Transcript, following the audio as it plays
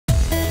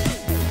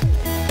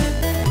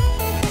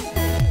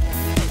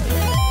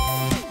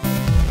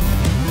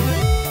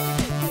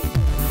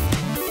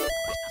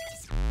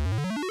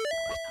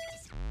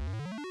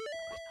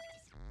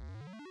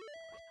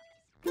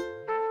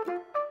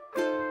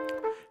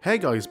Hey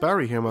guys,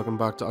 Barry here and welcome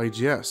back to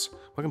IGS.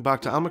 Welcome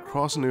back to Animal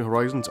Crossing New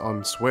Horizons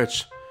on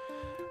Switch.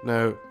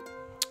 Now,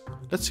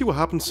 let's see what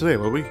happens today,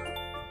 will we?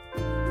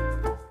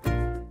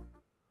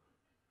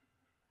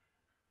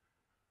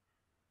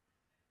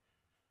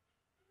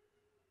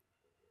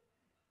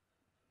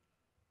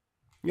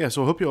 Yeah,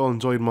 so I hope you all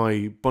enjoyed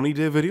my Bunny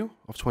Day video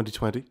of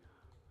 2020.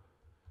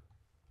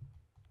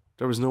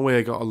 There was no way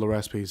I got all the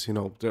recipes, you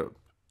know,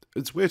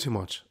 it's way too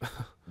much.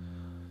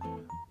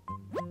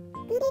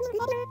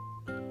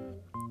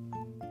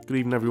 Good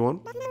evening,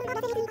 everyone.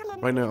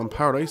 Right now in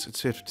Paradise,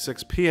 it's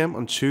 56 PM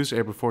on Tuesday,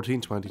 April 14,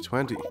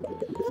 2020.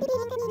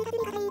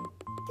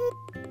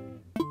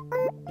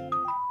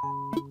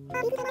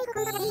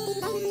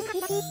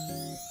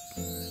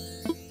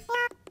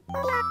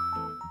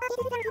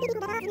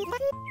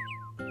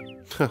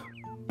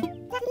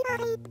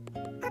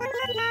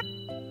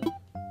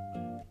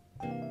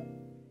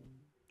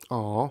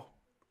 Aww.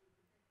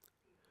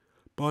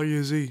 Bye,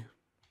 Izzy.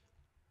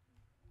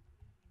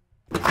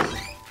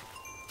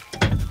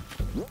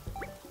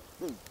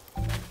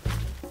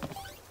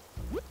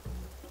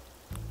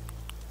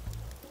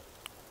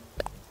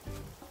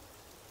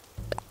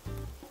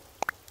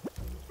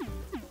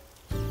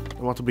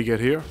 And what did we get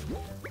here?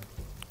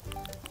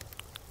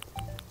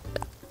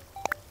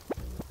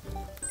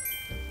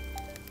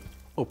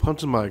 Oh,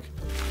 punching bag.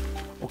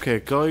 Okay,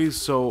 guys,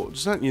 so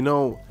just letting you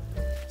know,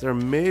 there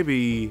may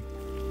be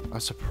a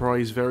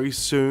surprise very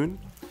soon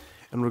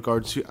in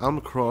regards to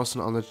Animal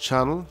Crossing on the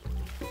channel.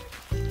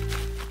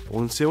 I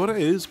won't say what it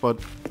is,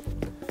 but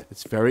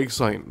it's very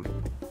exciting.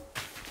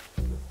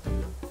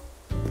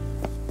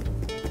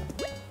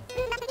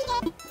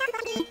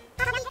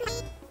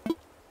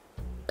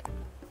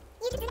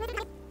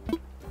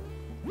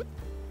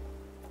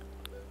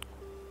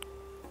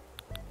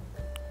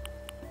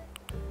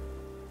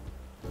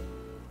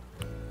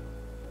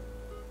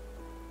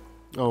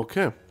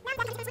 Okay.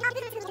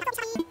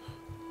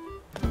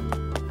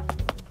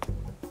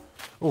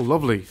 Oh,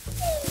 lovely.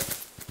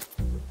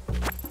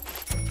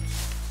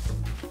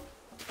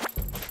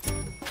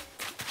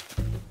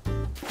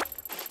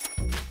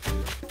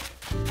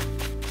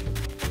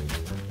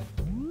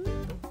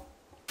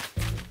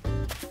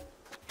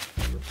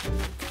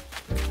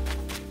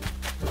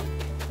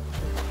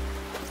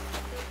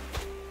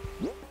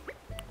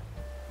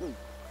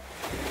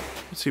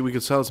 Let's see, we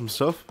could sell some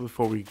stuff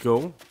before we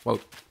go. Well,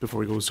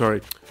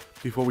 sorry.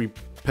 Before we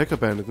pick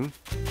up anything.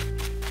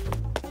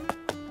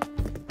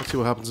 Let's see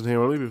what happens in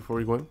here early before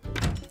we go in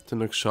to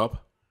Nook's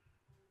shop.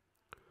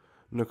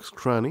 Nook's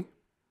cranny.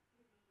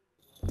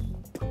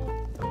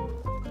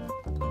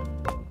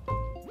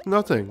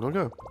 Nothing,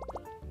 okay.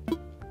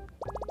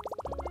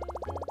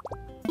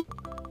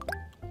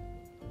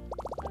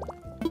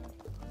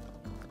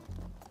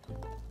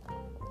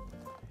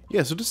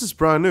 Yeah, so this is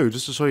brand new.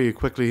 Just to show you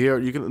quickly here,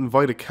 you can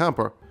invite a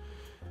camper.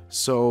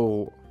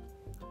 So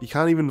you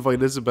can't even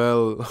invite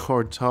Isabel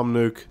or Tom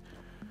Nook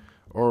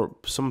or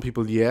some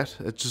people yet.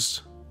 It's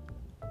just,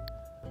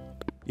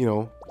 you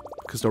know,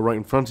 because they're right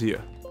in front of you.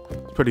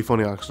 It's pretty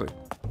funny, actually.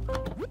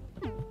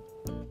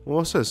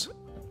 What's this?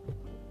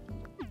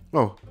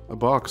 Oh, a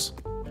box.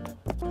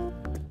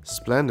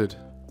 Splendid.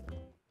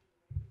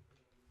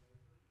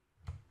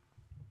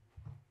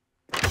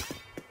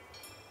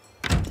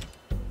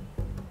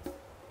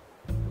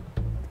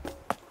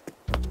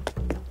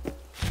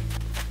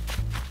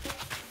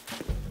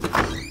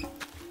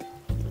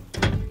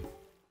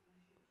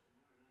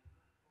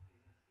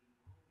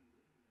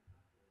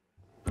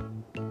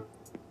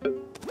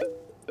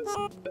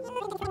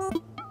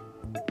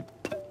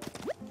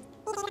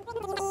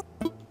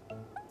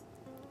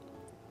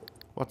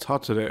 What's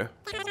hot today?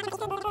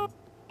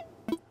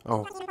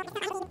 Oh.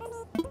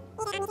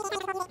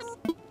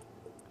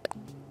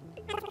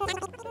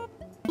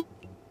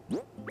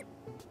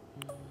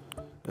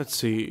 Let's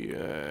see.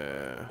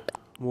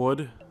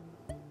 Wood.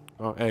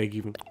 Oh, egg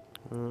even.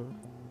 So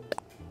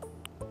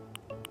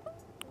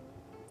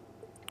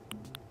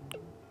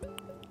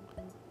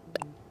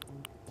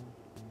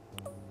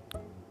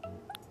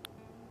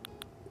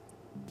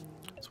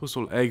this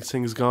whole egg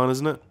thing is gone,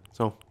 isn't it?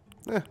 So,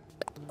 eh.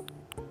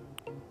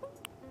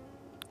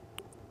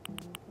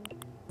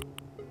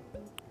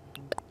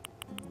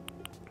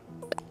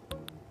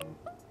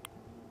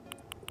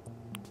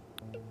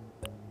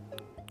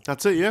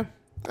 That's it, yeah?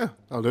 Yeah,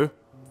 I'll do.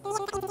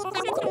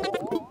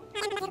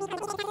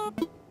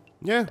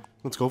 Yeah,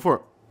 let's go for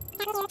it.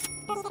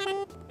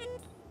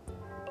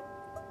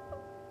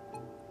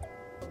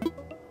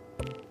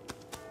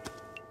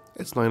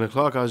 It's 9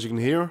 o'clock, as you can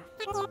hear.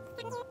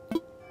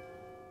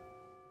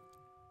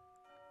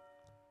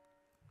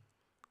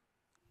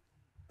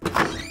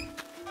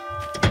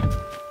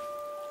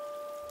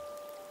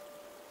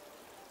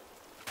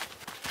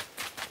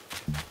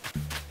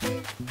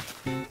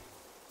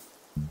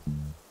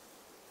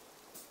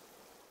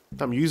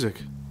 That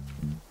music.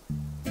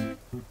 I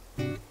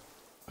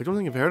don't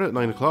think I've heard it at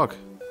 9 o'clock.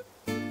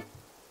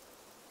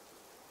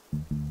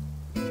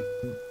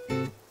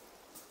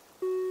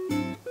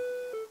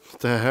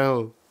 What the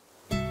hell?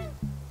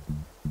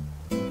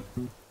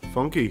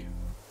 Funky.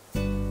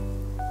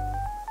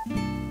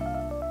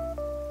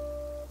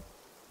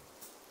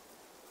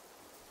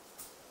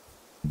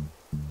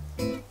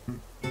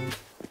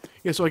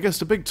 Yeah, so I guess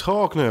the big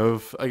talk now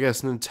of, I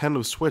guess,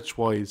 Nintendo Switch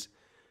wise,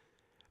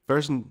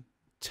 version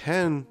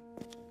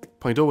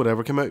 10.0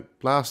 whatever came out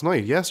last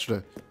night,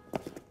 yesterday.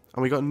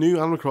 And we got new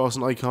Animal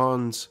Crossing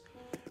icons.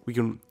 We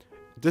can,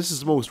 this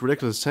is the most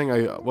ridiculous thing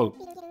well,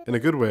 in a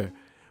good way.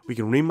 We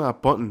can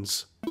remap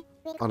buttons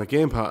on a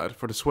gamepad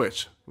for the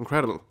Switch.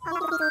 Incredible.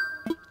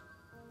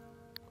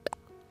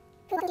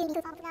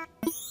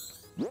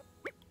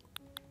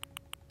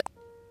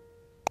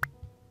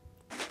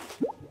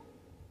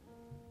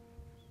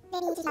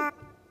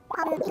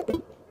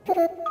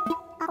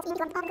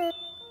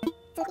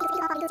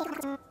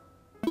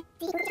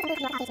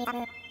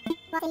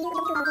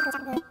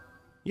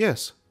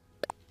 Yes.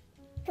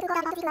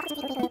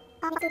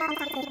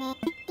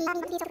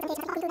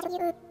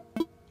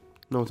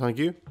 No, thank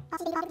you.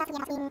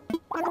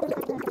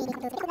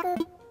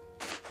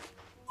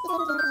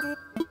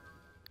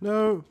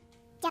 No.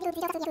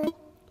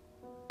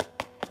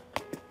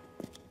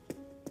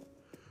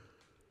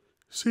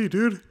 See,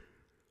 dude.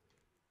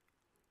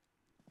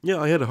 Yeah,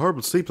 I had a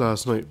horrible sleep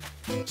last night.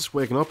 Just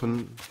waking up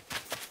and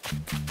I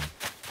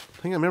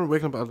think I remember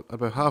waking up at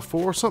about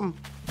 4:30 or something.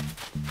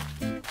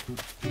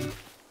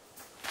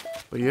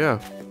 But yeah.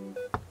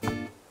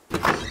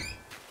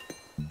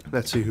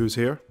 Let's see who's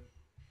here.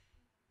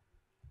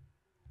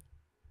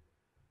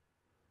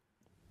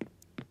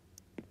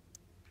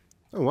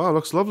 Oh wow,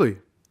 looks lovely.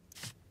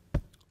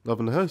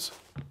 Loving the house.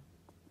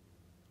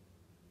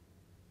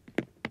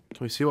 Can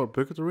we see what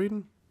book they're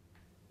reading?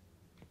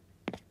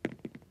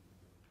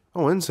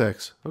 Oh,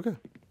 insects. Okay.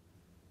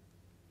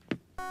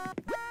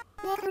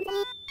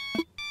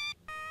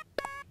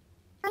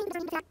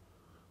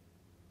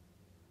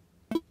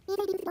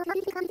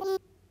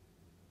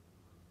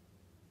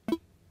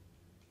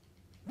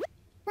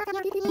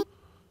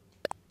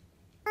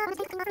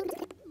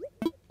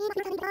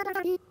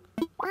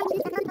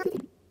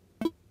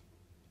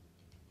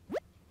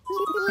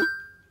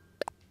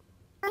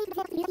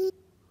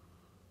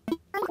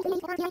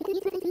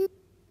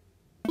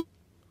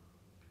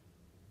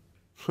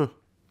 Huh.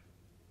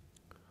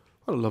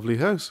 What a lovely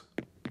house.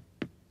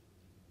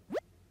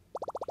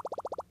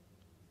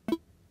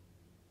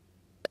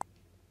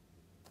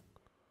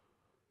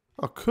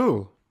 Oh,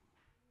 cool.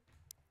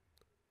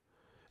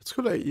 It's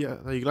cool that, yeah,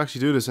 that you can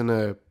actually do this in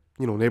a,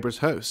 you know, neighbor's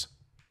house.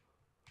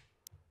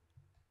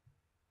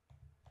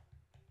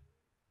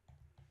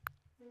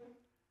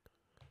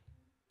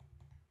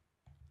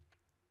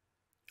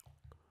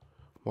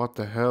 What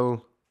the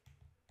hell?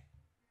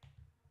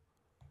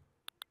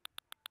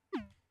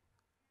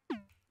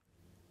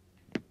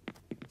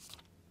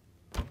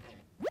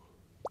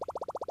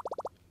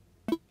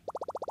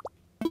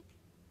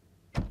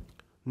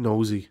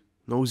 Nosy.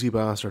 Nosy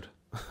bastard.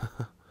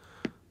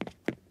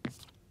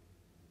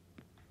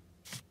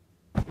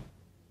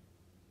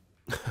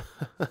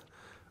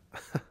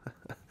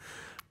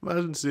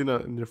 Imagine seeing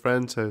that in your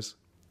friend's house.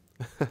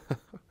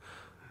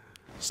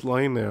 Just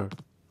lying there.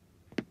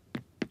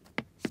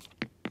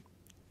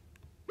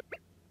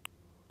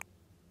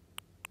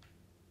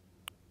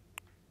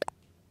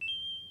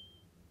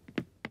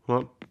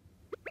 What?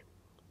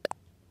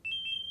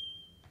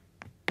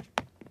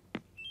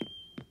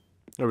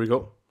 There we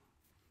go.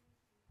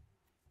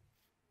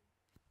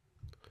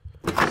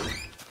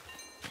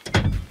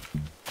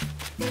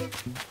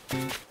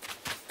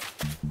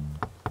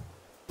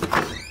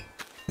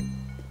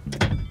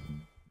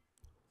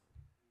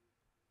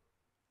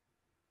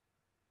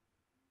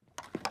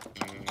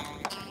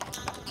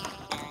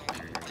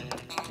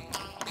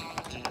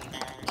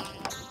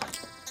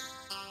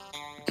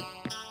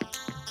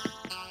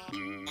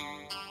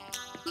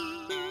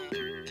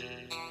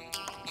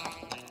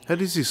 How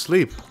does he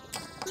sleep?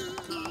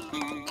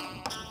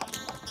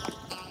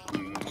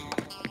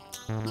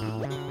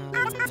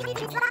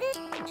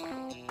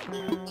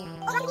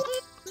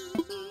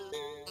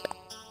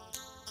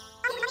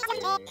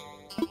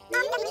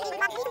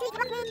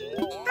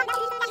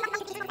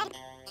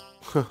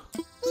 Huh.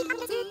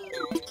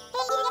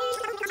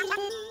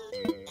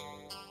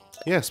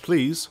 Yes,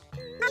 please.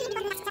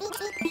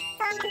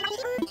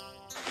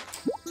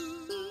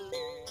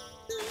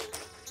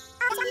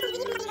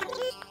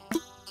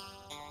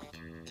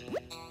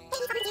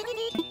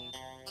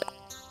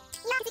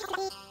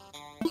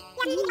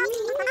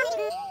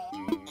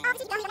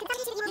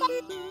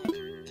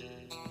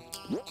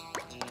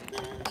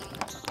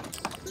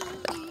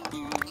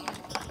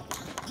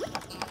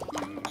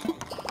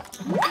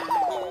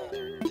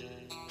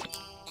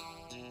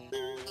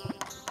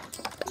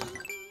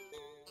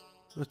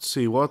 Let's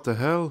see, what the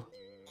hell?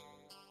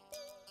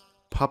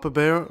 Papa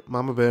Bear,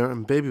 Mama Bear,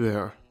 and Baby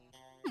Bear.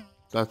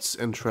 That's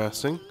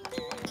interesting.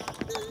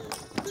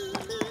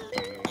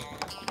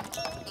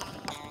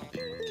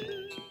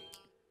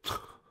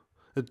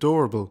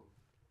 Adorable.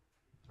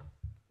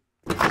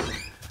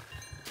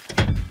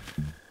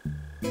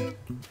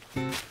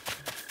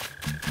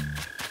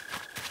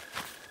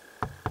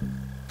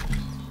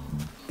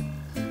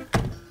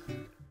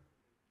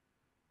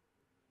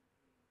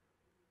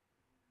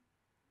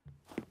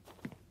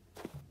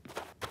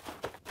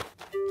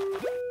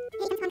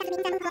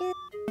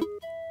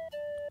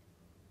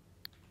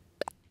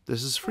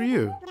 This is for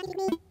you.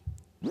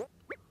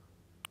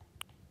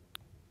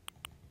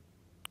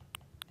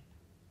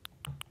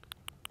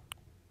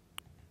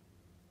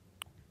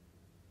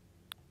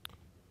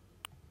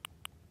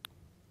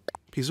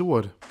 Piece of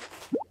wood.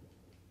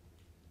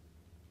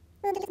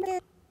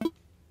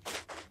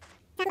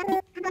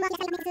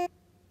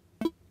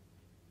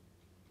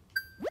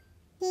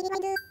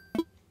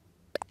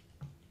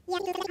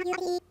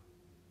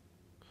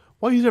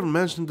 Why you never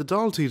mentioned the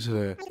doll tea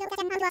today?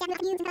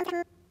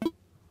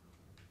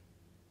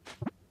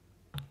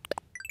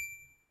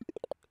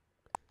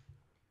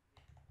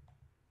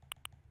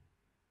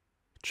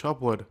 Chop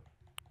wood.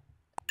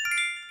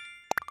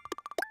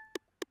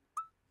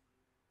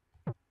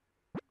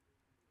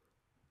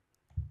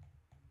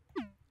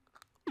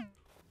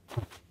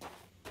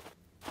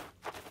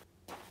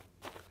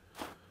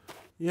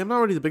 Yeah, I'm not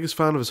really the biggest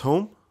fan of his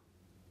home.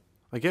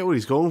 I get what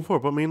he's going for,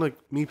 but I mean, like,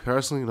 me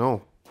personally,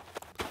 no.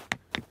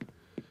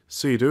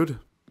 See, dude.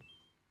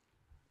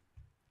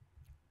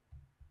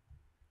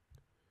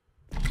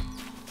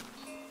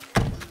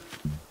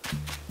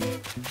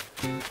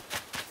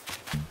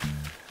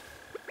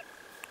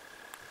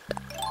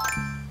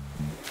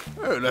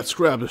 Oh, let's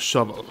grab the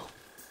shovel.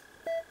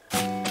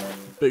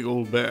 Big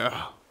old bear.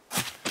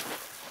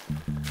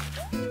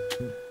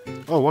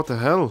 Oh, what the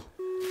hell?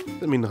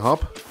 Didn't mean to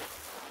hop.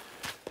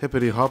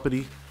 Hippity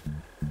hoppity.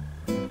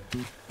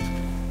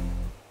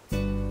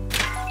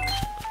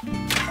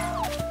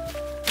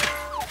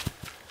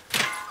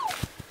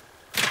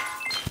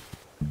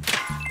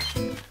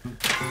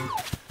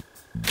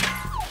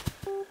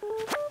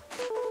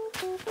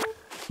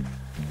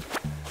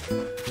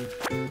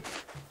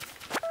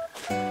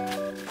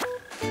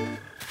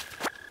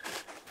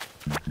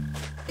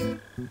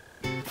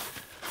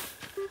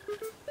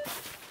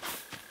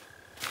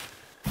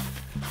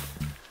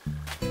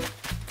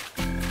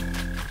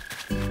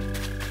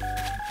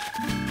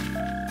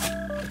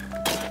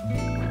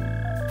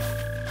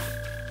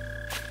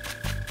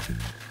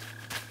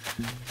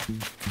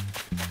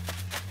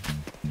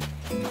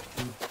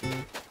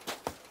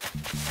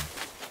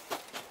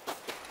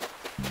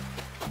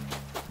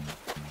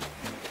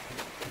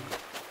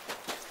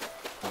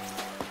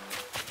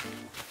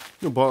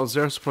 No bottles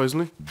there,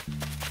 surprisingly.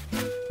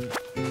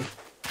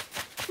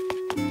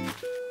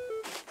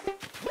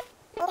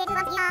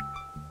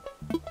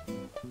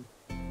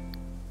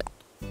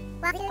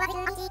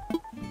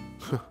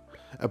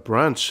 A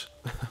branch.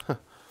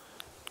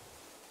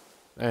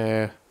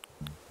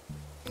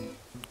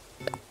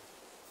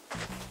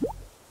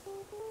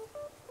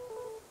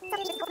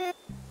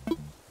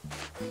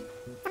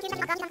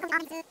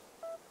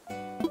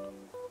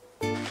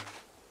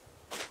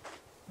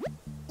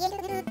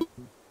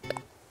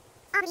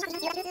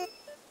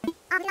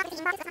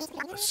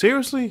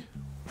 Seriously?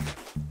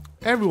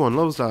 Everyone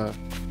loves that.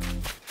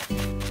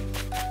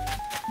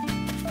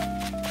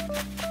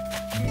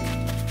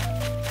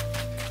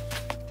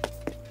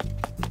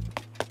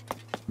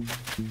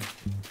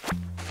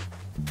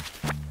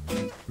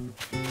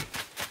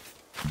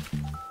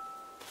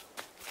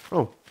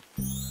 Oh.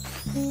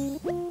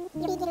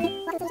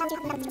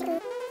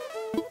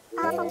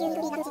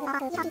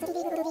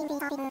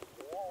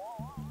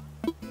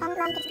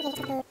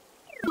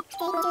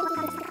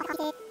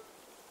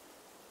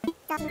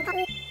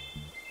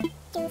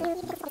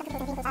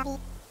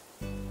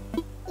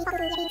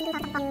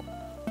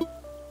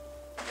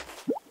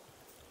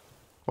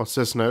 What's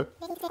this now?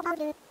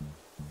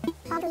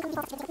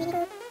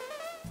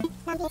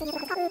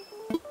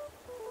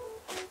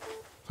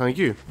 Thank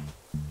you.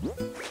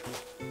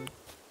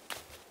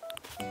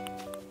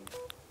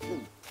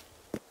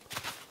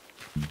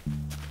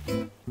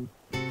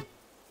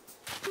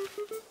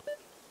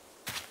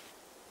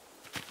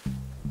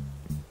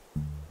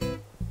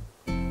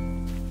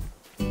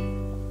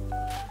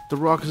 The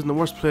rock is in the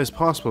worst place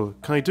possible.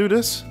 Can I do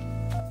this?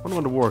 I don't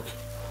want to work.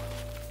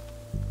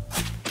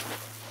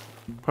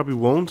 Probably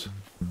won't.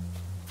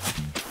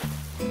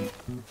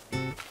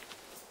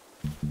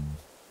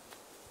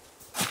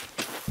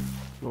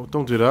 No,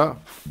 don't do that.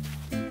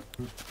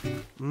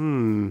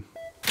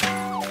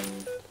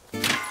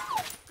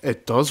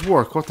 It does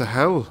work. What the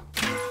hell?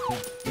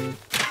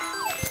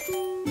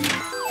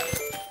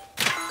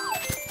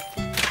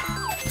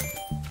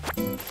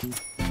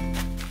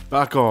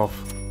 Back off.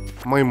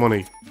 My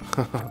money.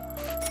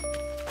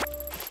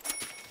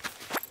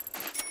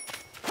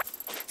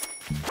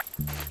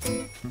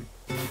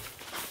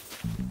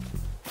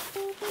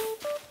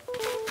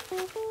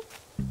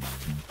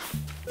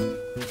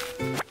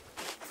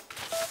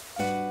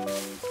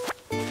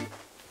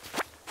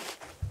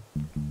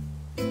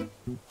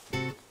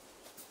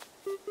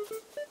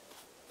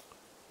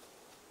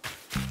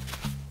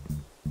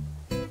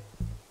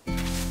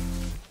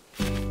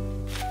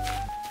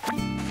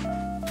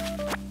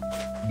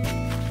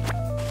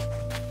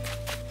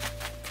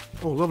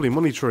 Oh, lovely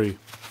money tree.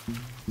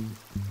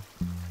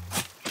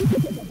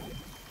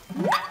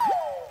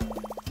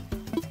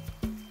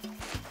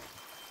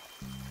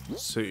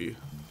 Let's see.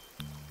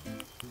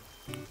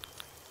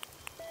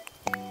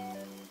 I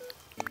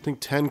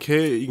think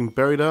 10k, you can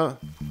bury that.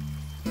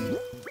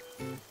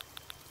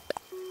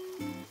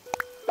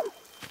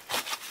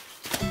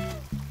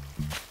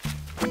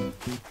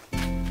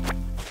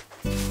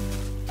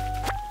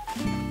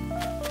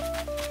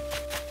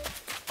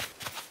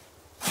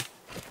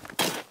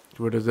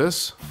 rid of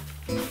this.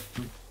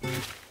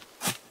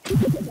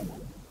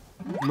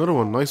 Another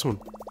one, nice one.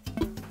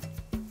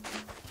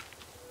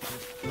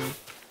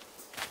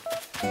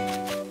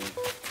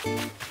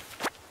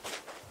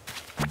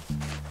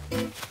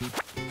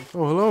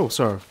 Oh, hello,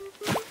 sir.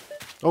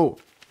 Oh,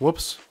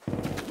 whoops.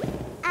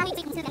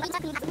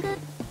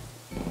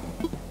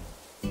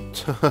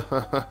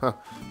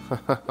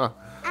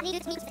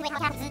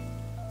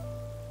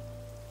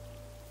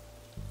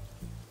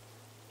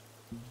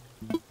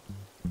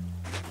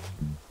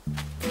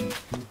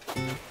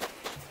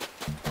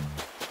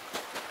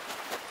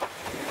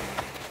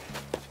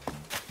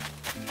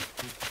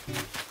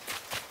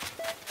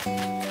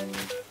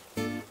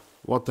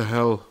 What the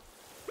hell?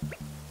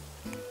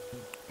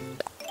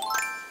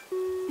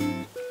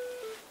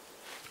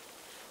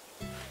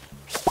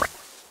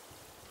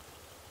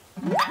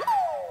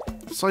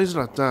 The size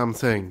of that damn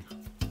thing.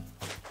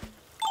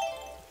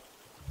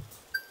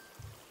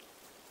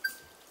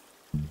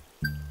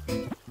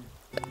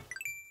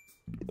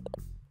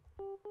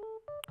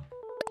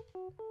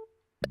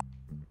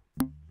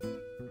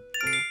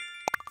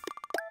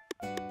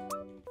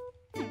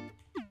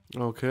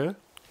 Okay.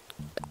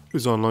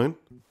 Who's online?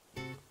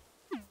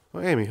 Oh,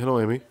 Amy. Hello,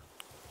 Amy.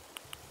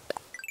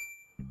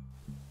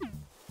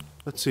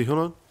 Let's see. Hold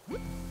on.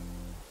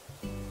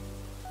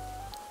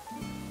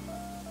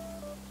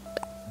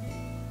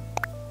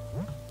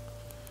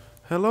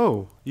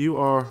 Hello. You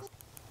are...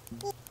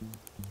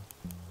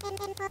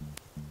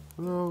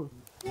 Hello.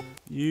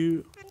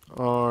 You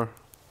are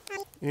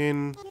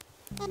in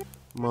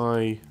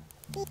my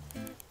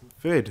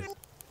vid.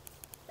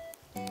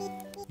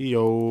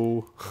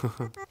 Yo.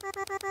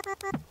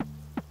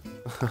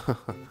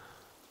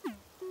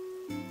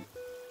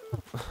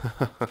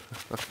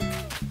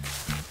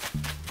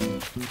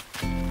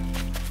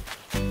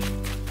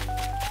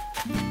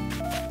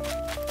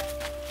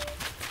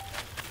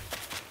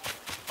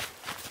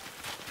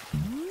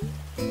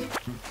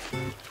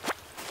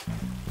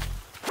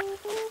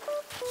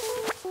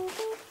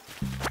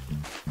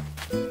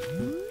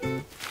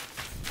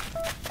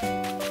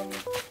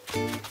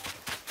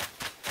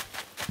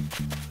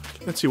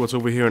 Let's see what's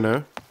over here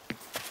now.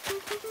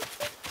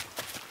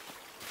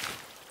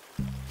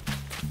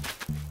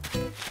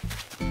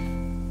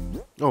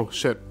 Oh,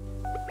 shit.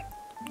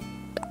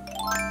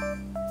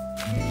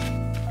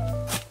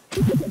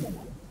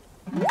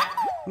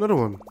 Another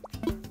one.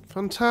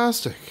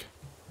 Fantastic.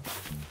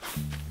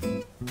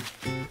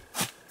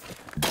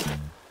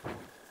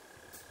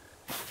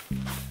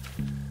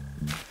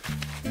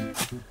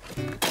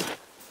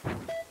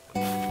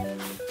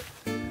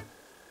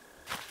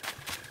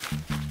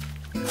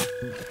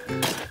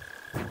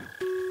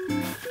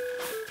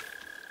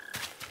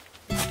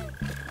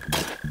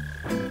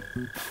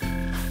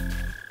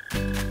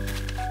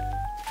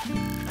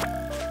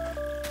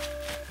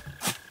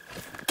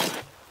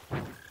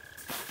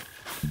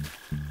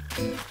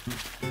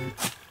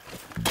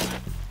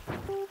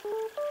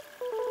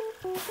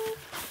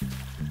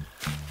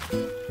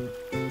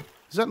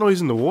 Is that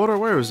noise in the water?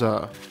 Where is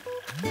that?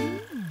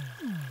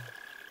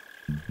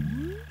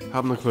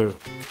 Haven't a clue.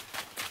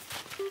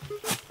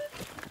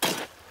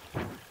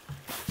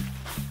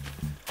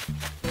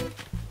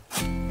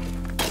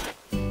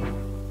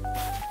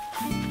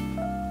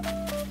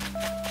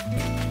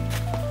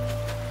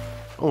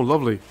 Oh,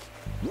 lovely.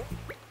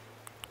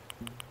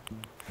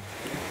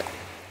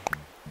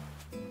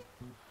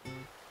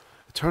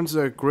 It turns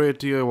out great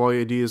DIY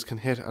ideas can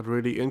hit at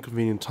really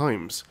inconvenient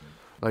times.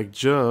 Like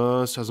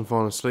just hasn't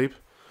fallen asleep.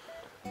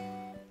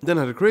 Then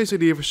I had a crazy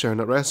idea for sharing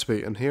that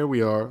recipe, and here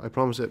we are. I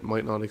promise it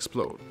might not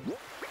explode.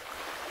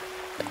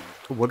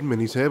 A wooden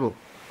mini table.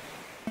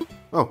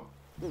 Oh.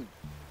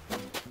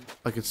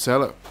 I could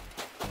sell it.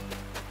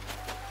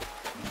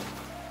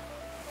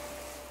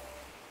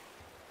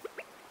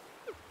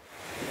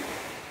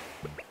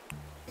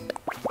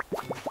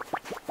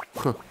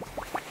 Huh.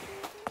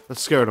 That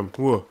scared him.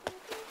 Whoa.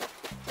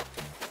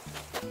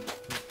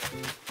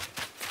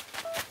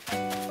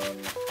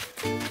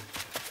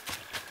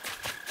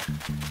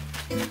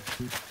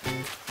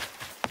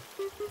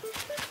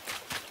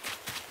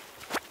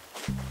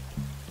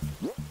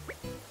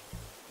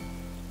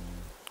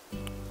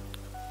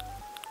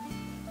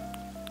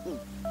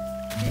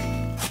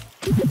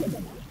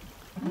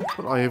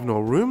 But I have no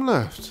room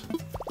left.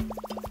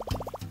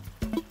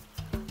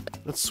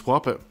 Let's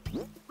swap it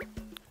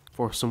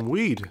for some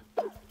weed.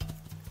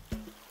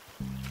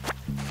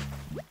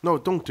 No,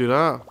 don't do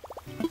that.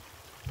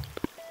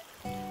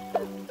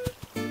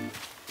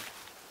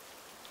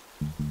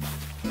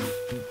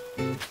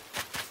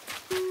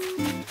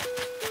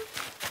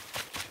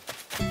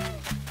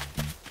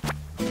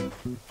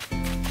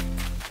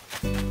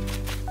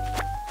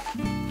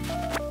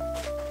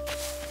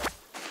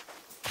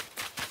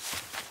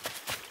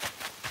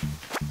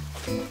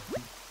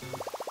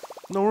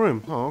 No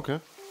room. Oh, okay.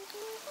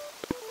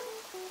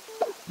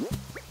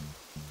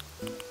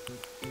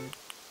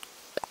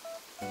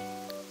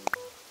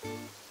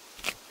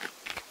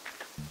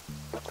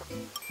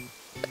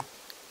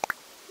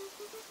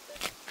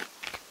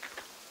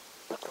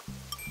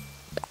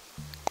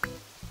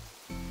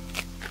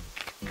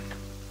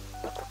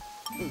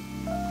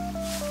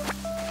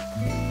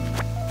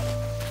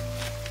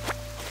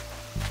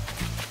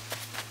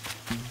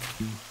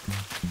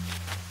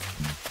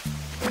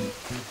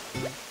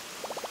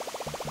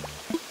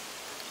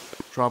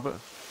 drop it.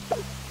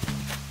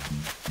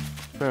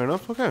 Fair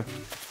enough, okay.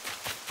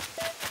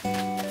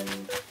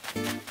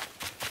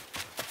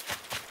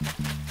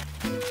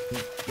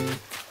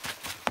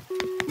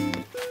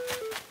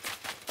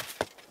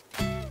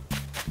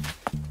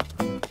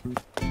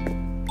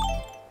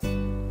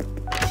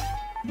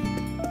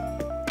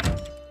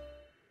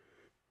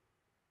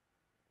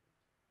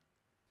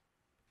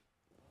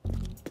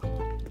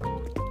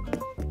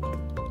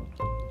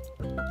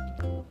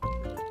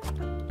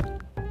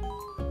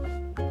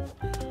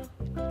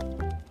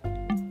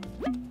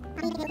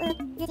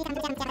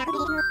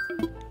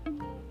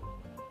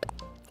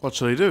 What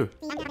should I do?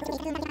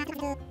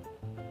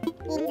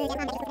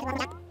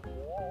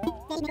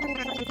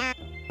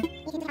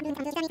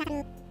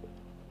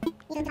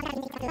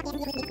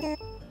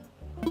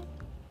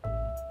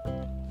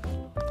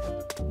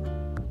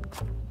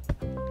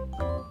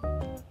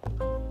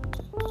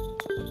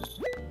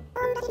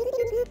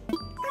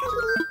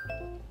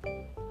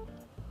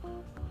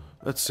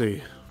 Let's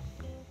see.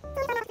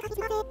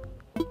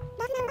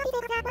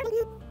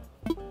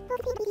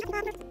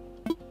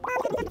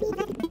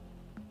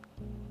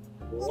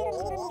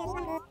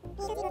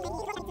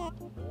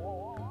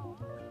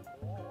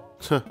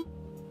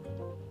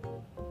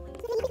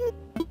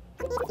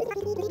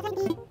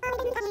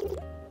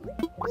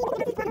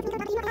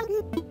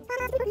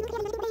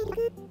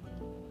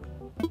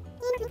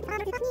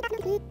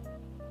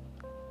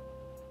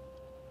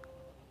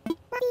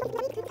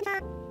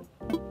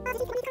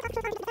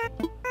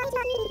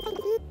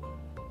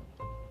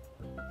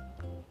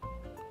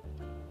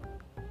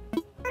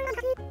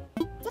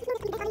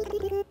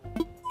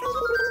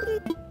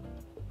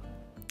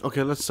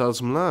 Okay, let's sell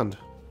some land.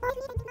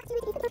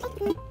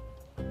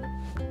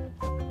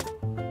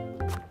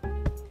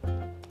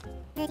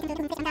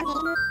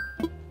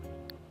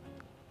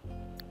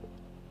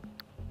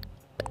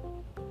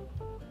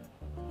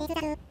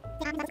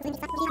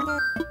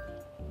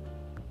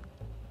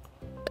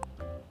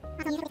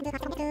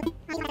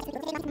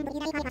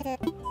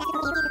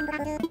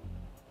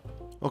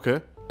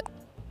 Okay.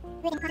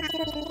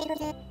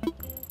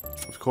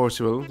 Of course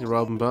you will, you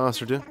robbing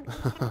bastard, yeah?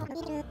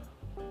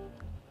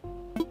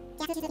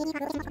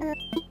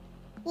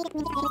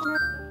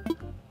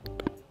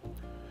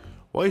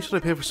 Why should I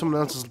pay for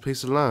someone else's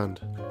piece of land?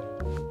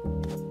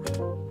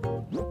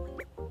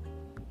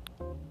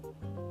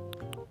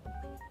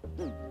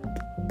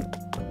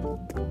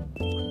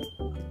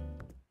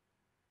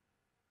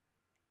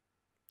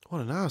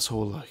 What an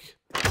asshole, like.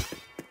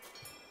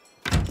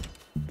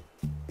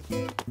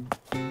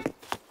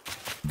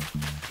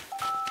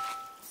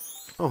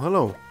 Oh,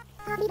 hello.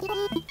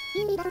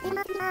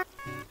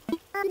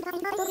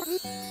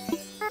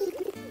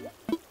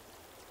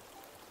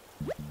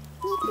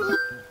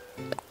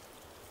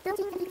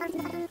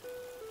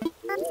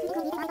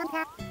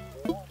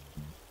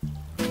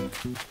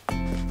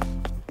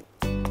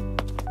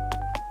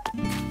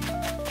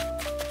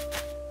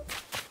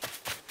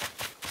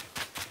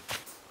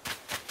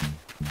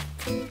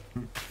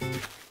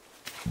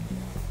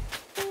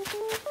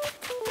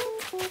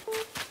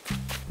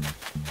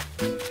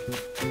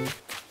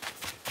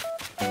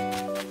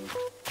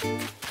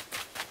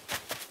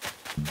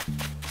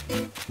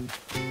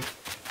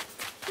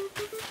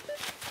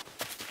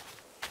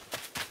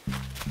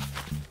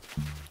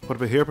 What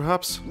about here,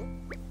 perhaps?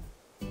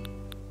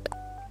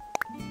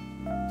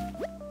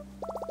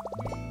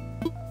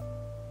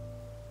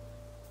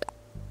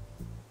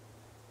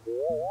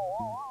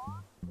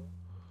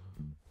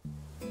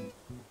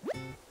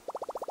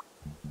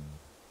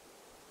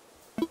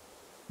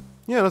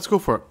 Yeah, let's go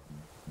for it.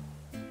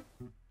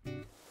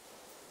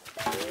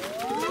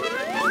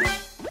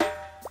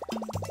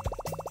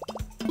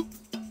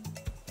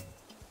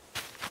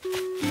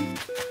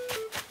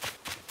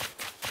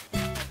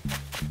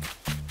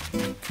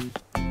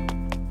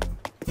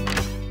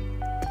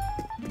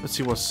 Let's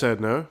see what's said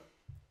now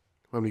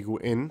when we go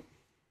in.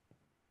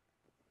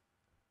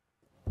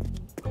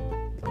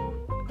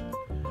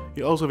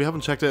 Yeah, also, if you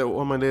haven't checked out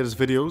one of my latest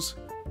videos,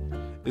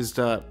 is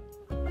that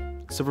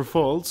Silver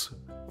Falls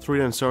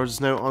 3 stars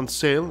is now on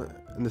sale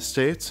in the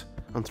States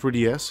on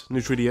 3DS, new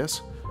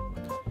 3DS.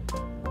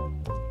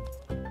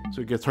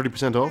 So you get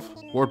 30% off,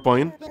 worth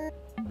buying.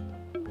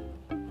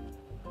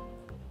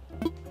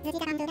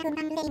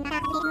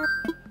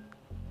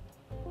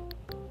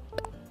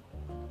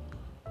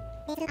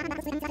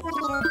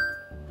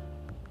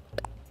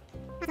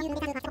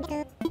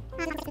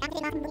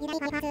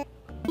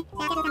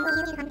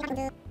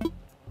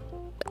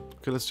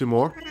 Okay, let's do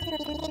more.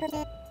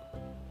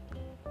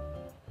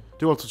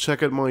 Do also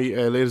check out my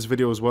latest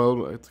video as well,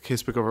 the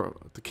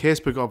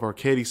casebook of our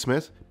Katie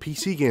Smith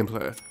PC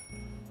gameplay.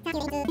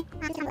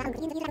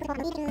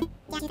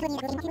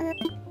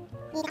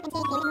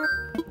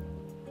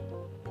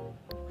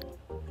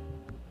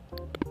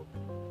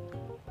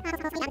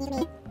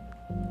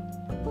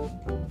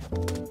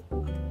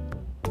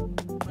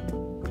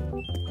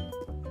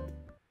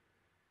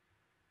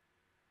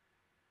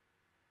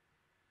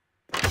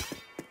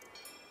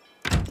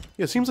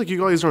 Yeah, it seems like you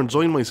guys are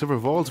enjoying my Silver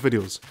Falls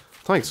videos.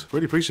 Thanks,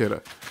 really appreciate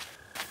it.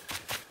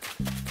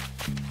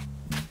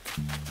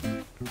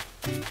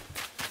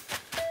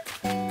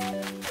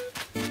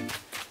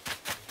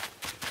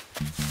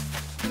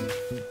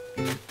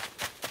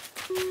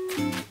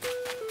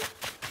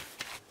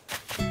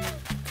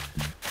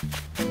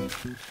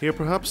 Here,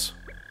 perhaps?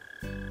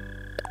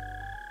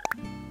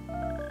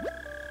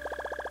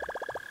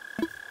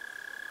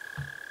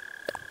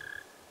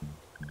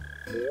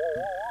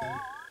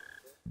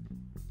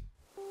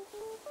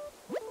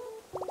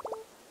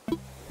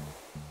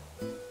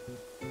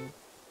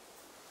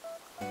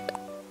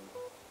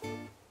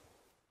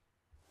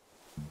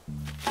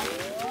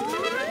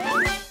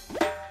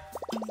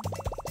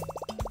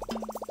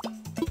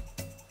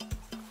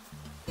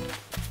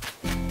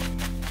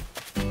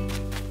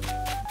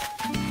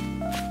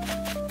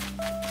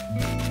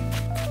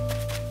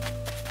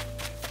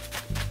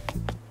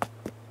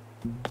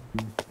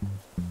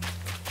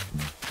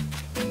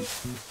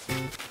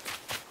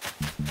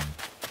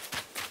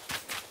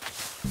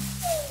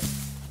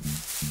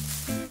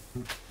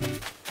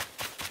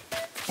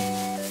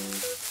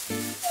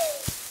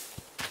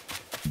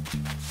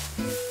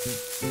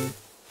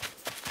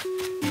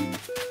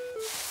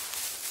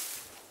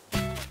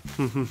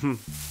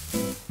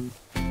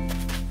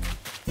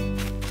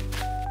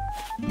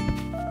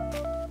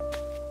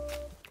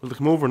 Will they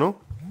come over, no?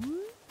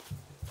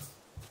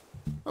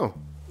 Oh.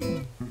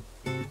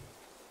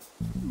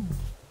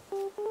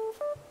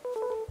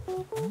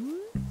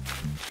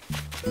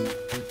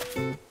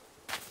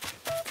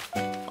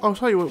 I'll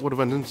tell you what would have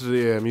went into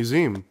the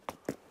museum.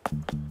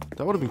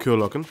 That would have been cool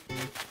looking.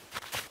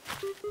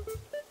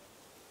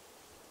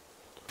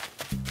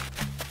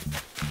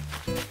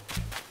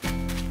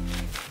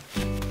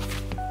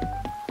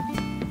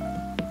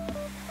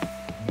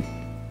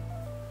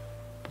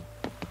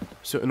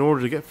 So in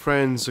order to get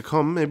friends to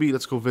come, maybe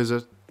let's go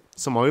visit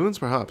some islands,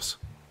 perhaps.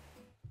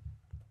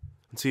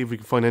 And see if we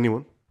can find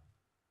anyone.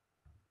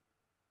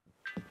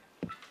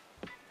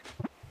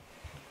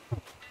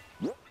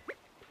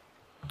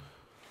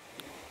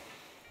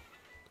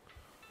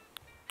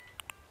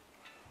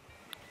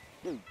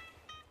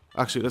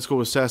 Actually, let's go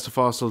assess the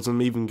fossils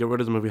and even get rid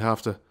of them if we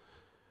have to.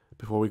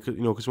 Before we could,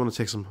 you know, because I want to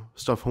take some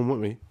stuff home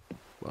with me.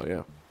 Well,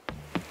 yeah.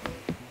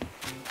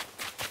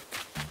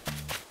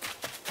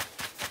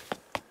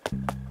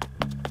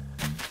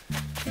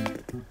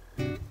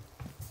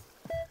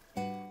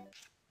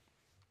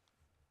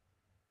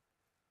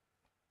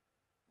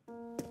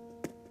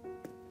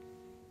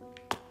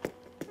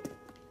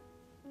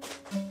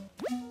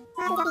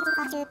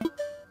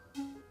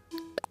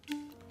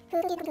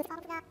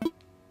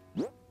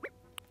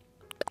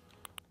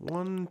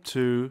 One,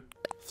 two,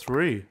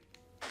 three.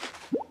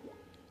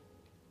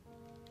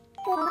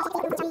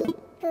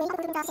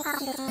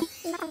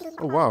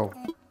 Oh, wow.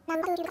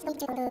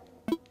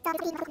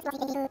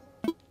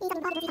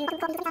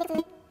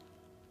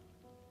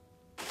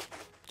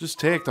 Just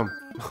take them.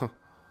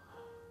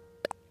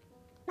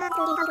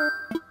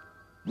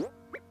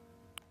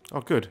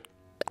 Oh, good.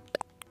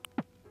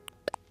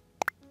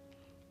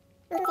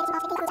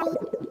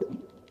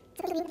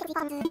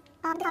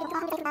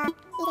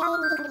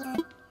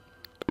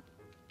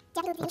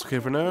 That's okay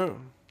for now.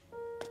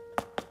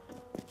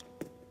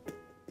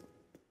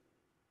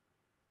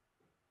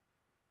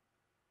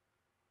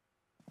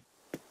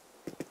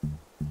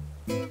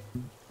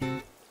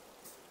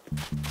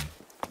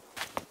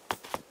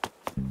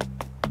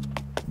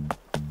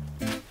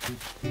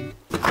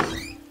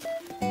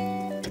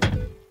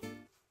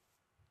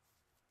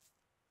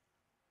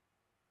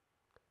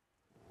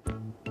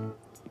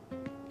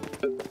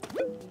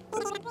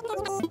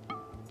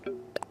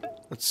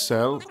 Let's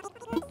sell.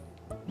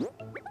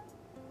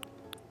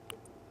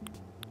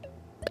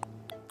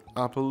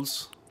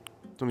 Apples.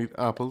 Don't need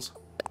apples.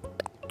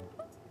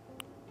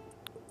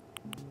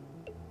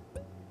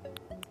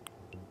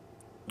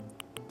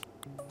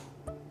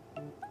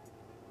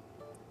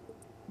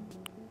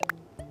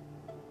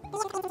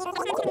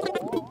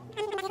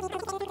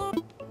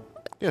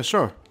 Yeah,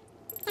 sure.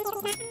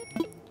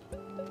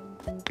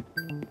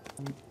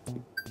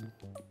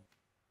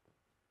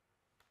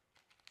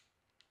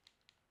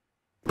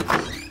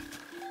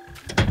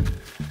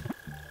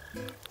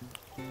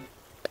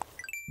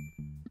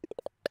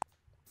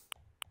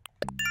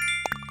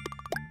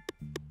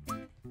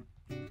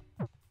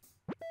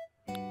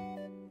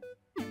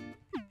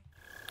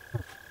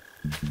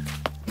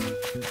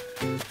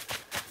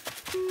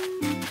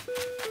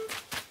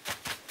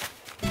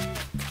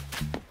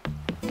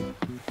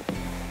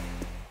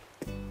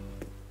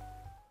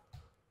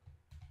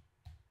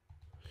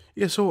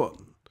 Yeah, so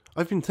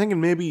I've been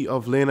thinking maybe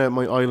of laying out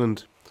my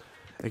island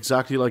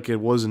exactly like it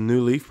was in New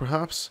Leaf,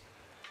 perhaps,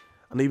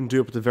 and even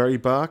do up at the very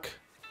back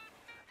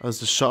as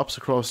the shops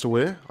across the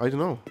way. I don't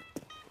know.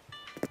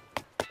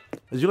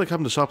 I do like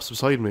having the shops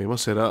beside me, I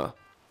must say that.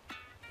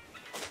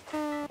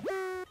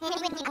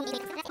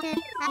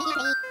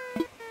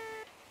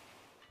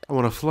 I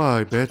wanna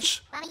fly,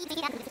 bitch.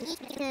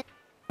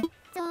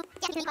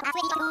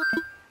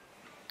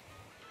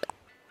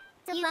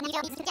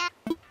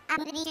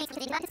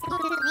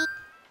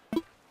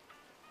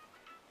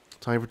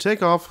 Time for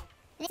takeoff.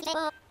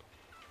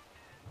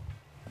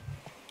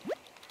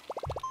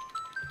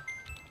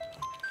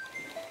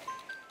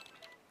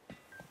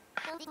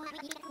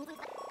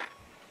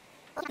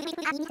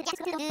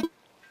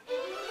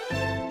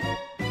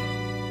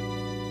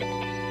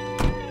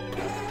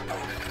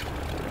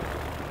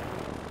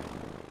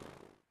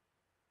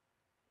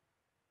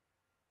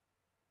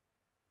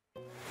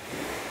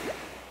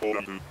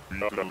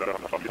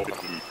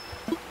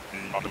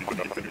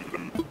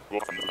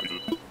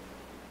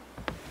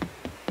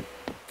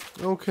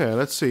 Okay,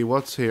 let's see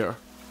what's here.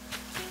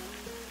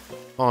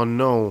 Oh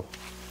no.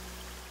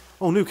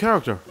 Oh, new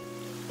character.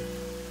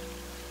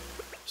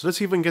 So let's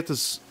see if we can get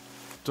this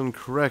done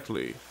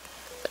correctly.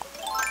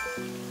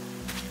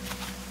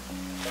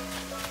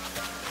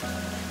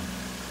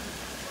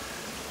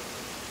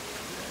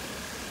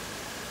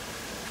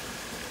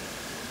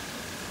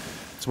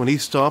 So when he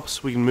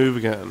stops, we can move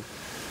again.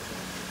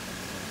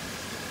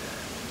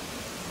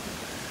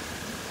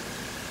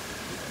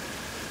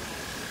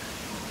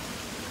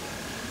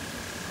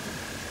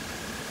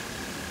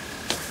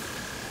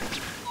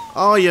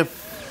 Oh,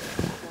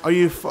 are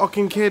you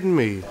fucking kidding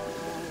me?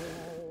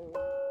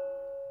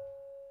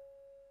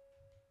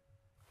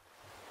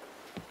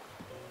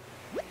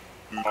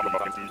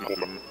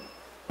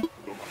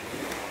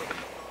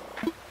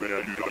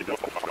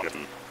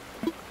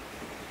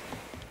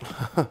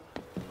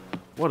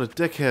 What a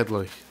dickhead,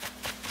 like.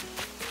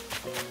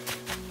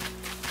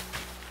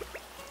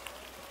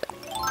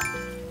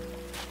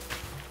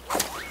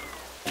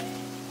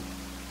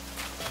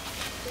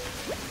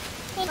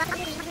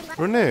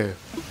 Renée.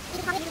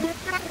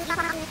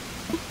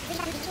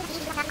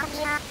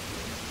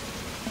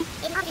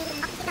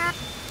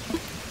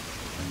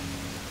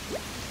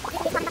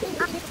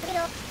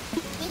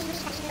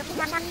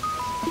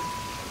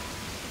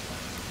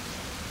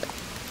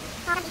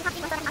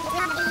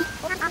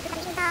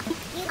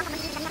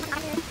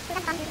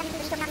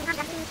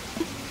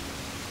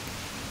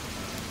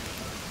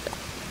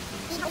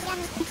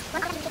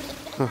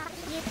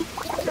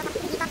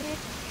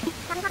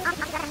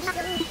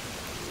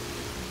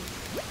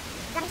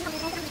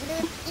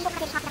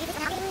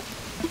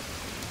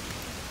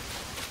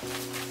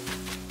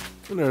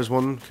 And there's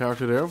one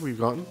character there we've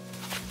gotten.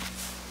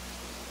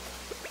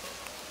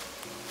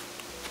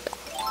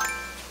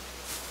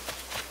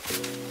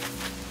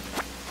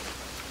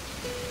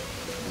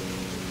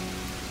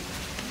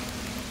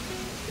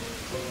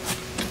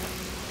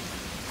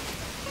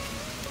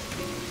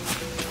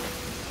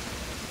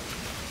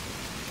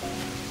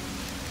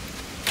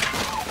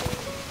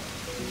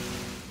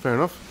 Fair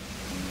enough.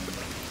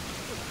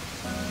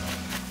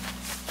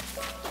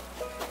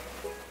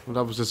 Well,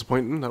 that was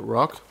disappointing, that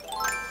rock.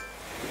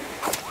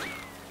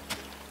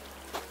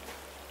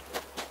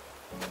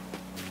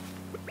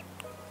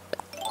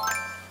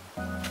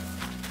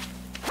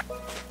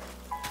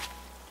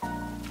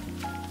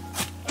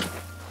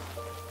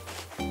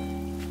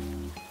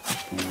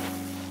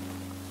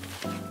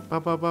 Ba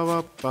ba ba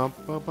ba ba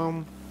ba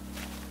bum.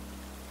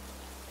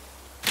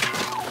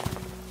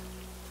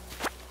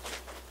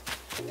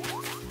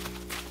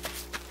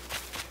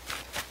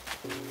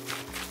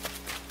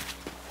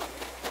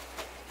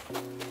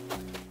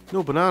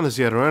 No bananas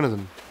yet or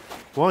anything.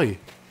 Why?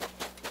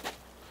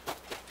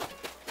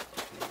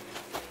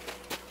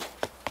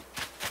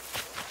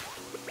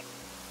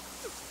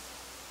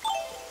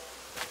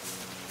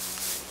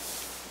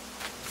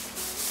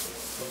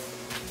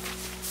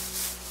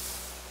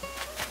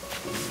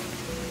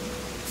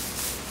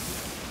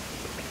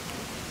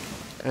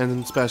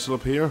 Anything special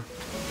up here?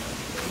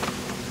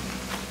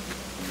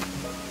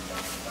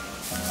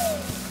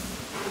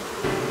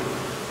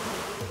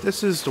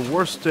 This is the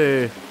worst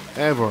day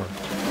ever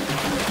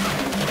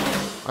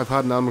I've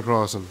had in Animal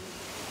Crossing.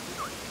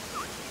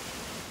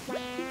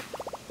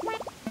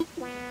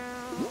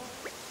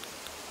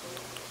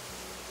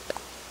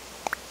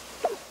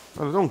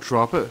 Oh, don't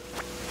drop it.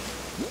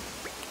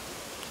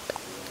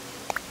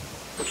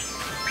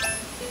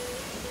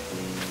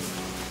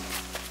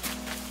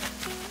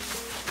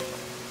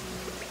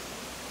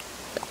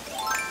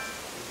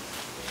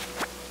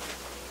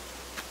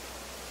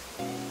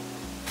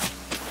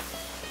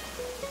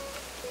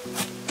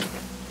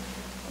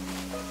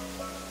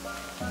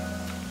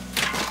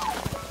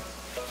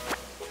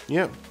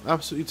 Yep,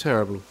 absolutely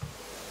terrible.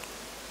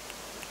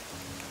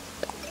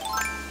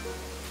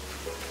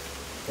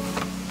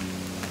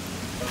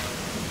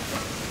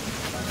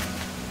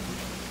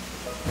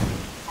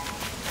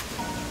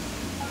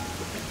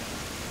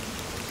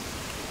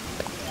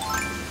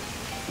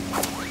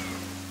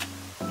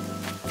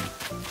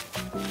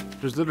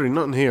 There's literally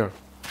nothing here.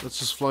 Let's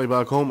just fly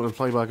back home and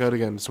fly back out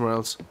again somewhere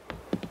else.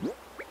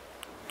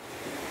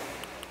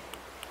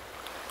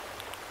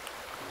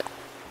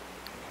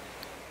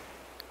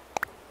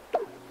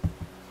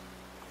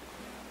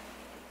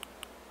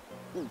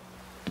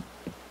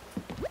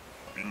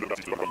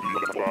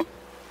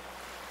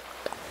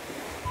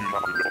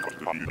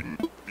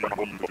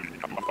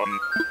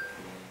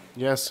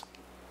 Yes.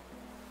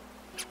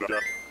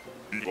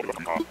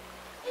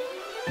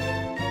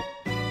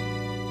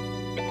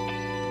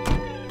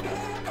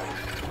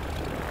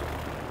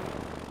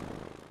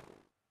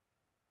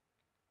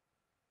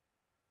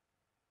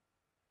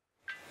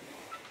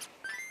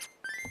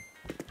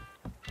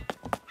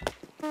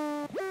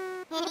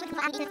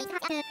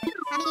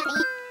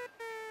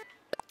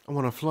 I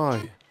want to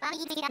fly.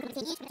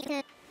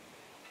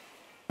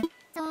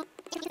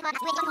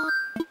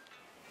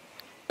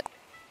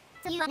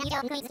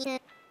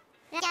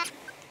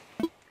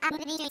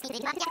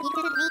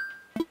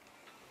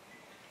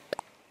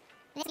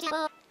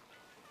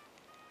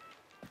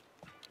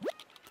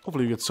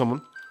 Hopefully you get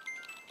someone.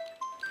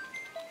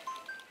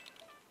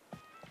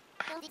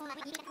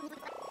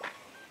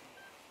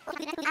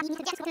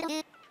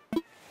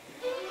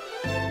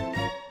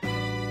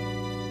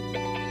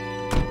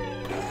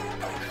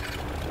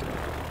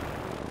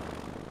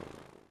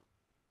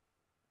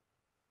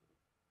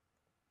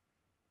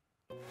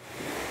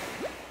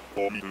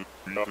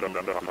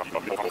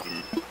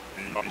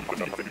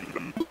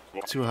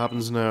 See what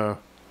happens now.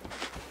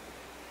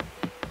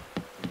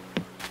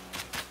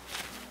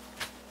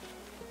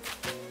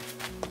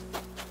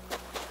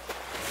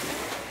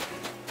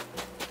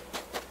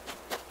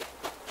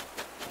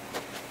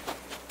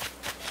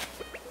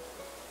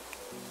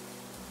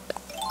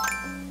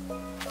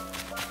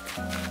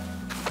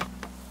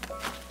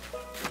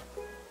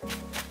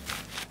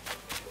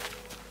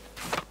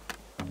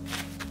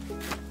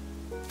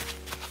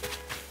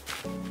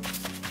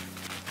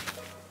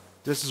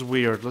 This is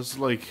weird. This is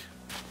like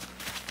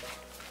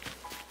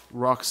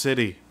Rock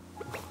City.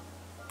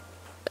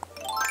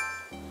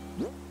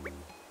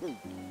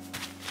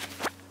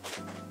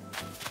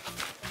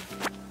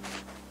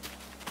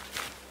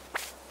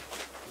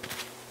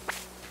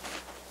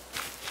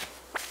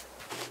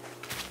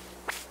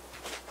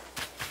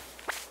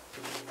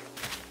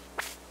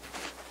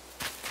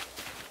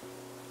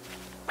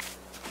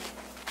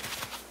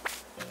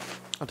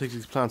 I'll take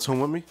these plants home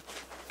with me.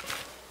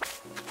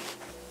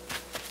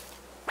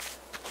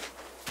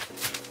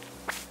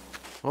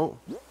 Oh.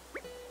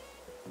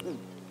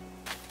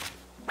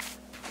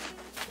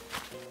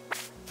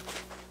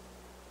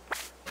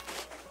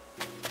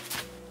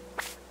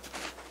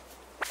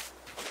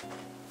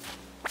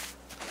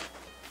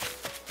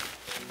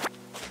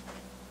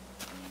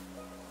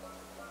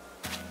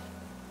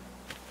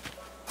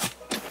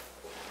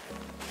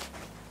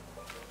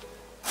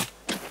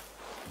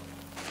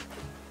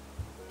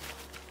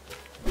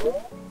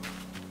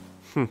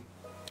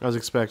 As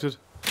expected.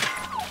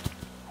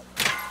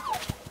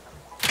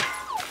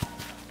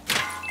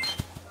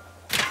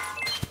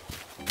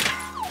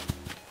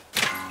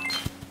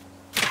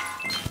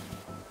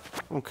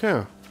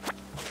 Okay.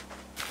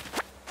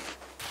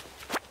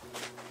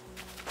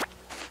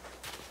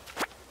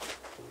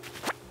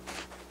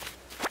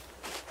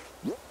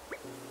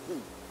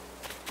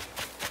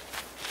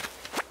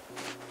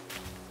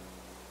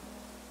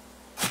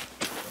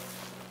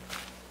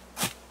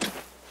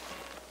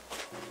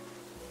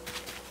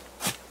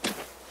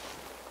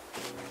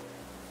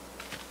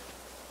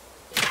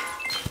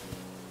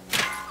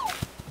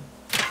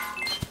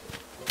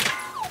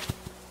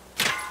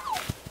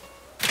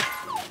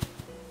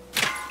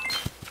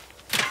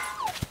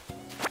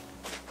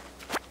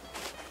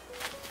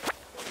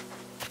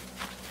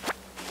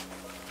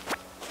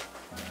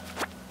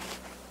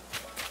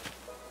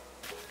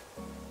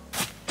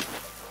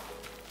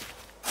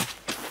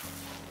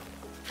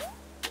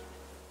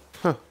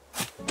 Huh.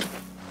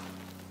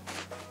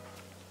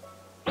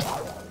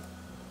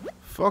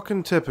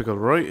 Fucking typical,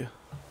 right?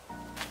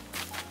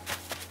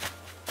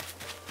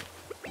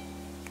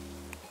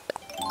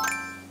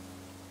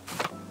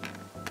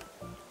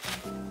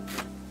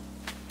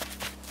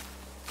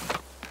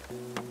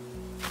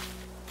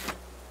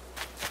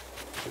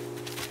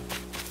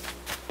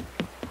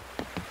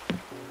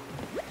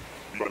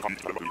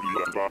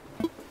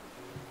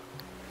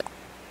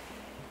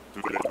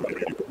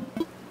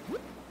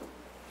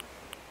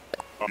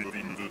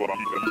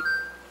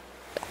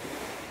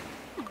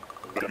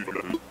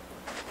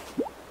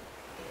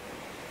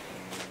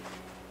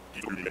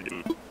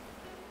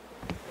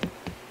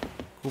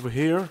 Over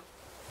here.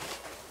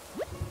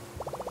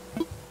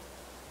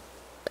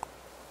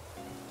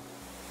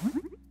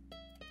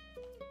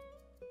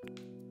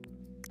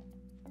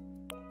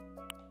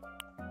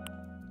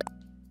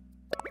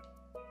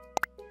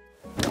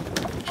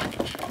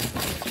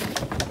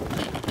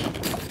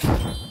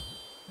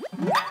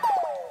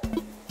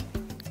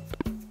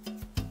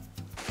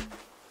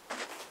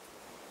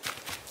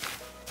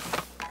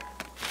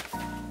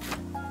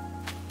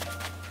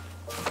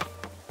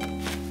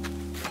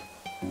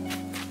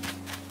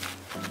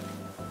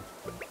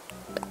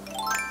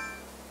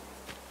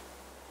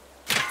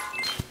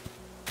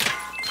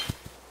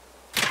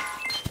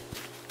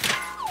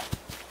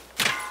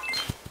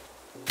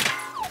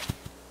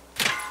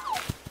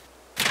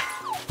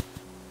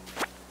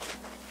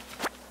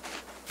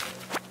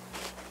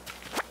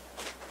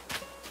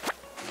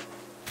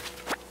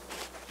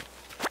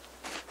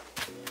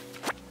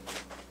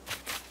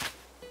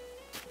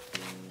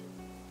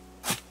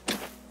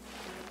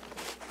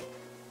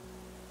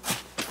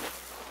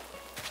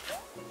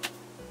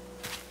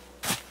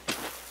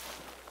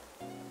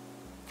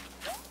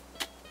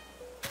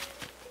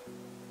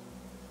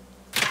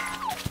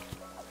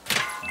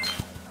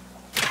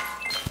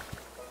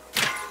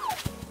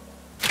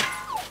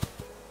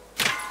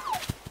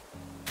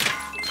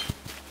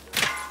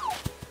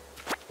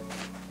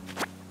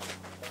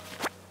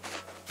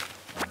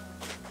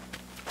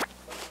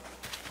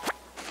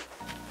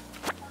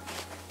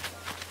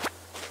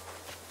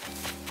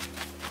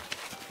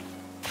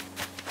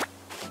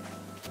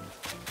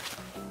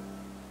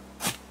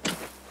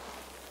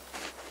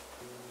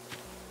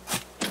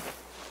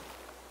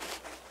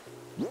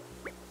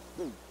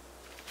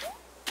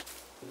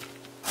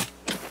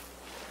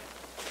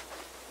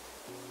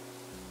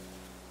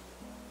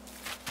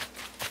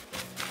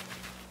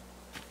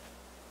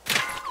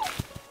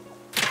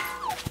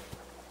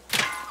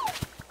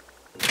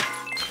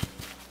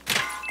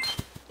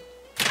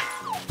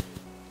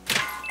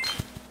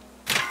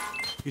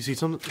 You see,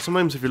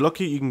 sometimes if you're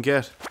lucky, you can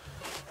get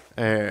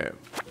a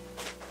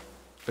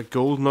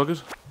gold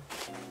nugget.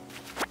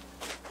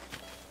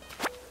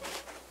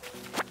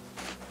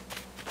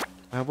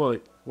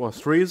 What,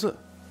 3 is it?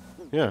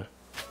 Yeah.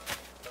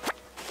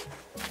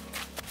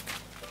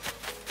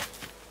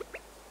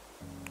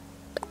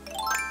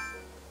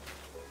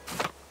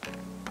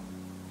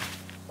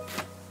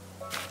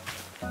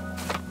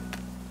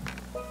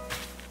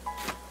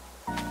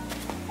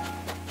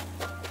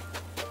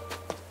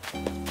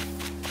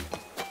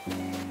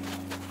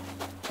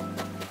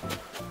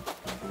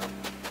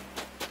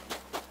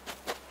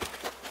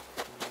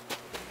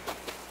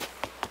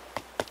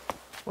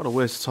 What a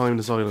waste of time,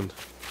 this island.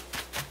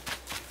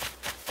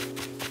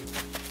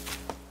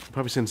 You're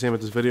probably saying the same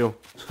with this video.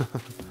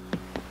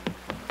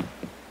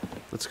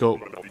 Let's go.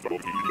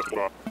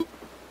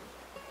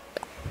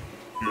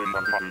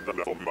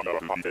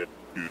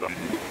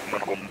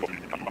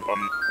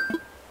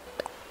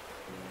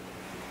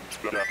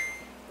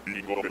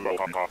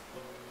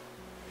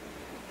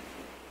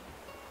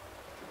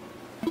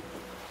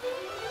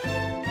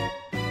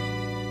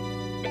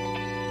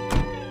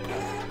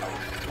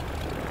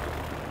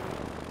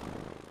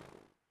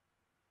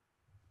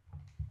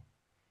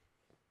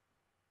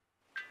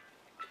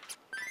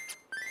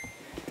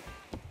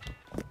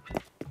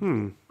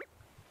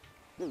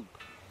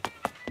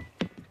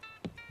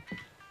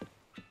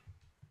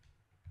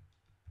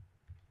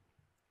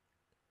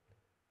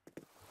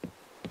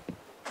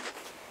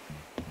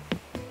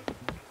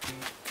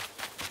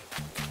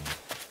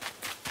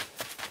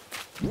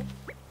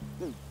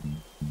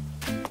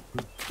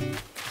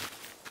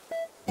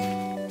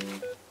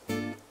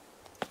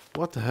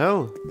 What the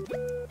hell?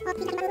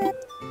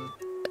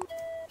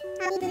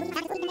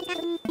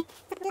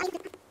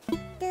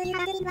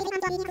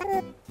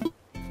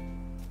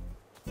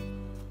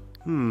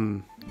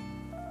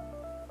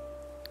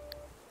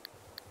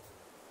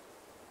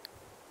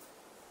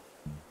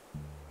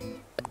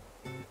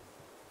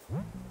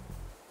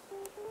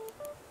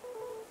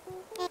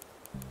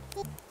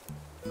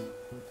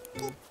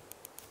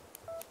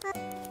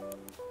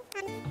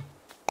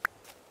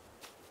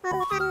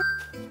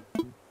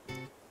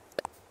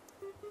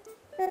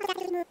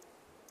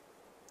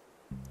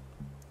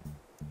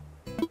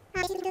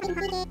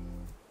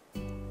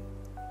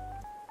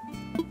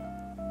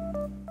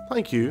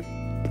 Thank you.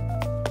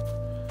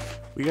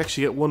 We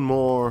actually get one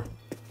more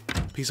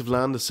piece of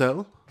land to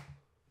sell.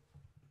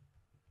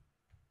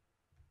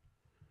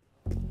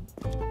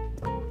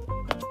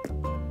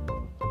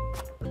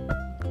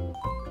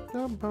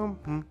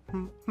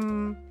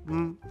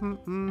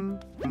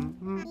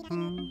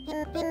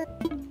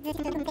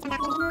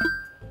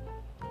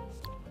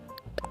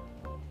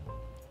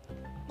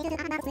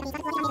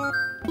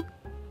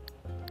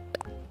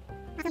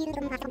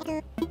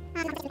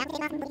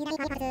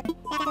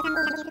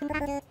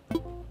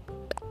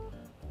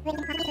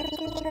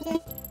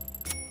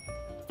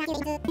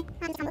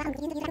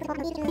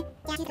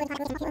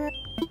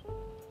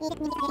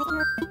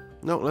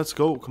 No, let's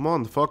go. Come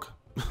on, the fuck.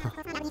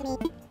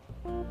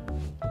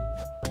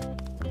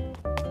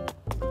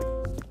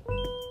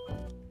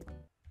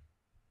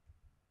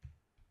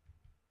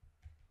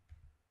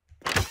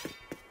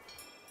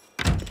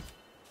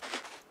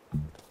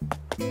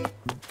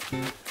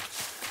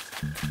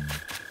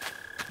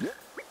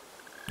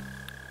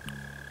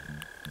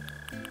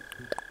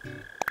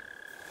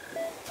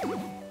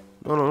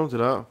 No, don't do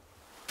that.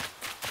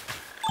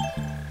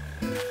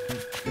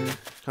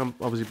 Can't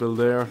obviously build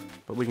there,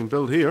 but we can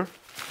build here.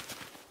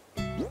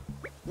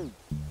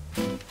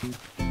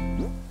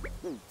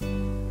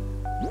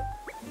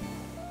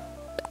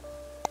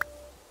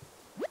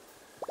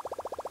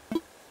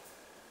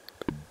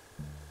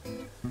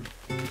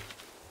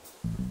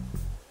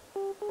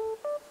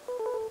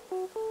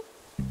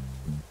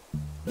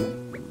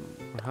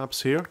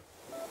 Perhaps here.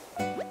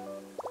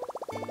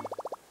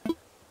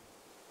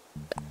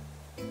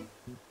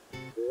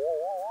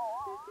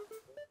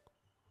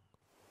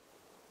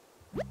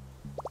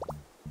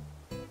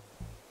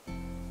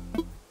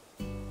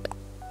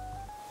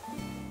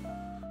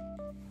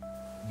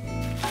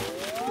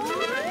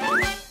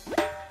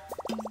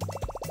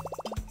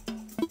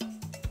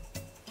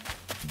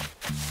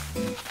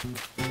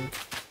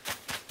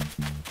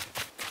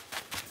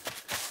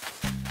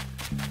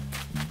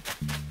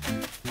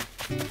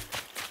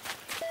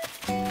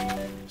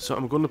 So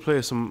I'm going to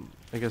place some,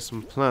 I guess,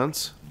 some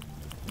plants.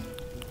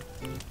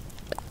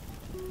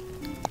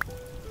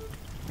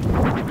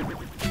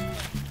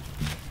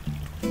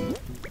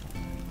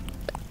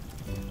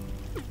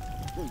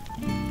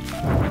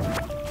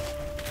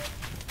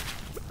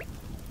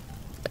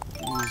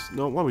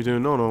 No, what are we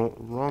doing? No,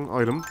 wrong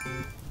item.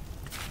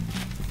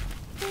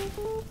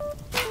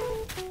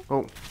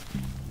 Oh.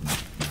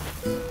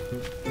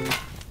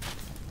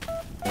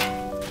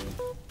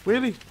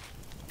 Really?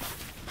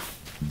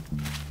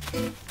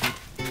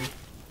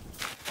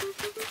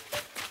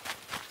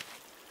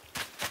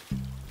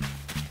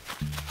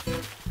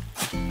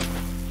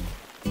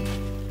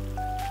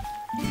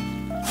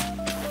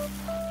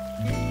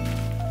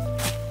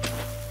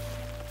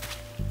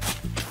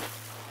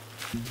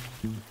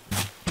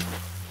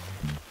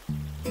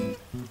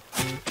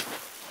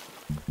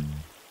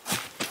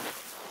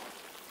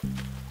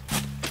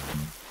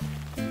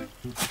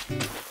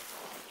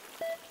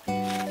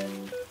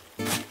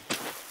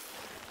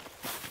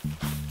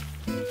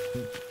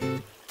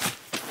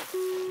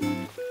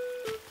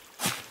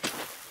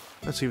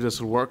 Let's see if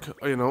this will work,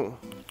 you know.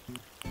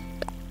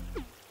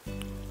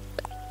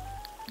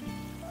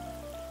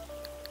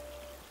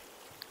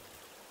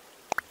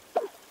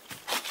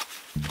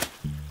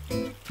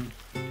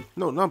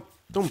 No,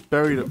 don't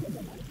bury it.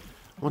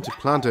 I want to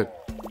plant it.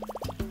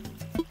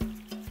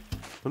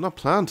 But not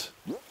plant.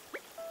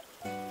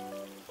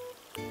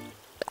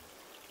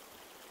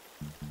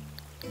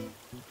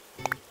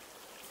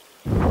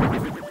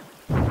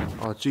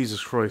 Oh,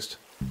 Jesus Christ.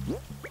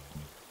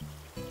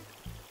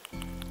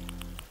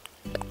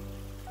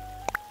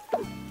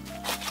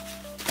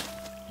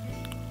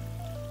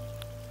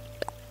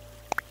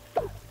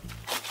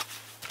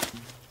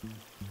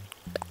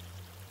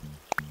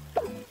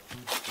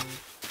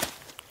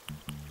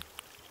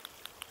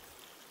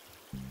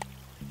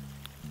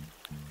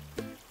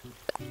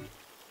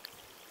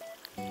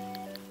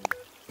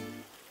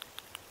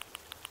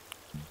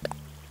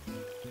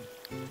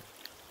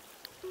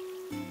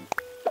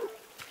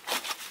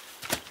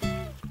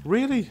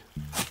 Really?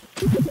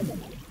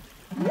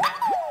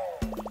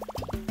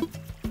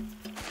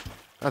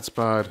 That's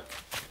bad.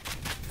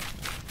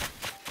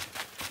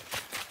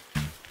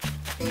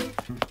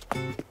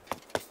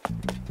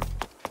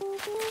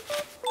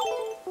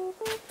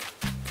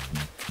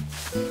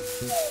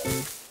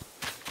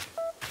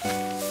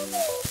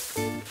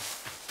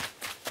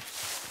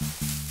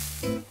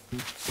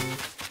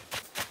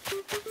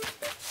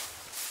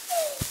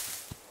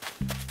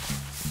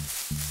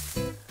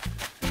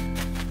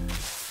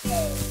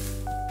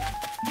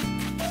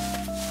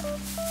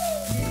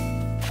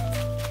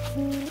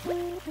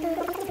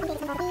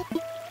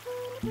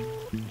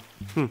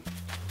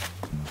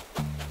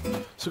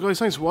 So guys,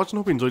 thanks for watching.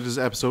 Hope you enjoyed this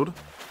episode.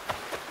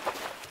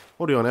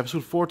 What are you on,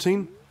 episode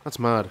 14? That's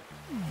mad.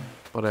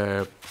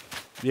 But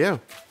yeah.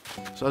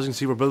 So as you can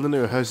see, we're building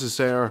new houses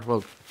there.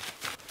 Well,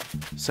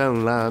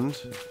 selling land,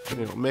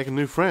 you know, making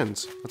new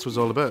friends. That's what it's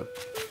all about.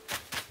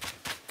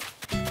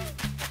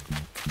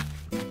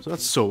 So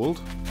that's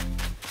sold.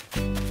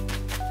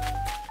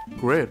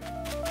 Great.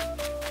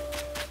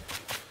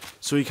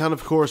 So you can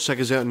of course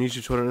check us out on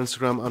YouTube, Twitter and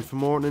Instagram, and for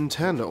more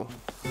Nintendo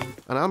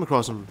and Animal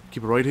Crossing,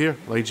 keep it right here,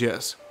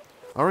 IGS.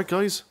 Alright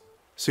guys,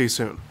 see you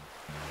soon.